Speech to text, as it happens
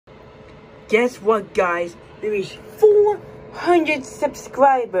guess what, guys? We reached 400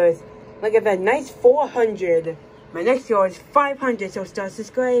 subscribers. Look at that, nice 400. My next goal is 500, so start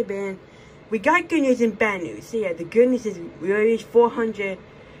subscribing. We got good news and bad news. So yeah, the good news is we reached 400,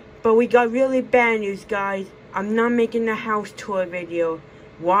 but we got really bad news, guys. I'm not making a house tour video.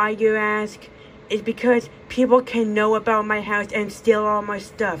 Why, you ask? It's because people can know about my house and steal all my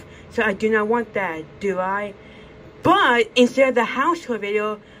stuff. So I do not want that, do I? But instead of the house tour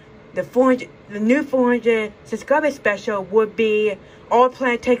video, the new 400 subscriber special would be All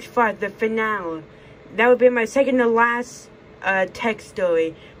Planet Takes 5, the finale. That would be my second to last tech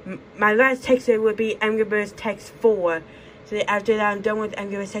story. My last tech story would be Angry Birds Text 4. So after that, I'm done with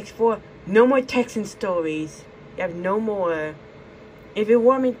Angry Birds Text 4. No more texting stories. You have no more. If you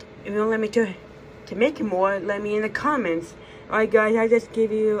want me, if you don't let me to make more, let me in the comments. Alright, guys, I just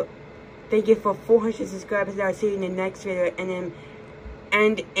give you. Thank you for 400 subscribers. I'll see you in the next video, and then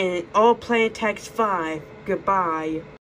end in All Planet Text 5. Goodbye.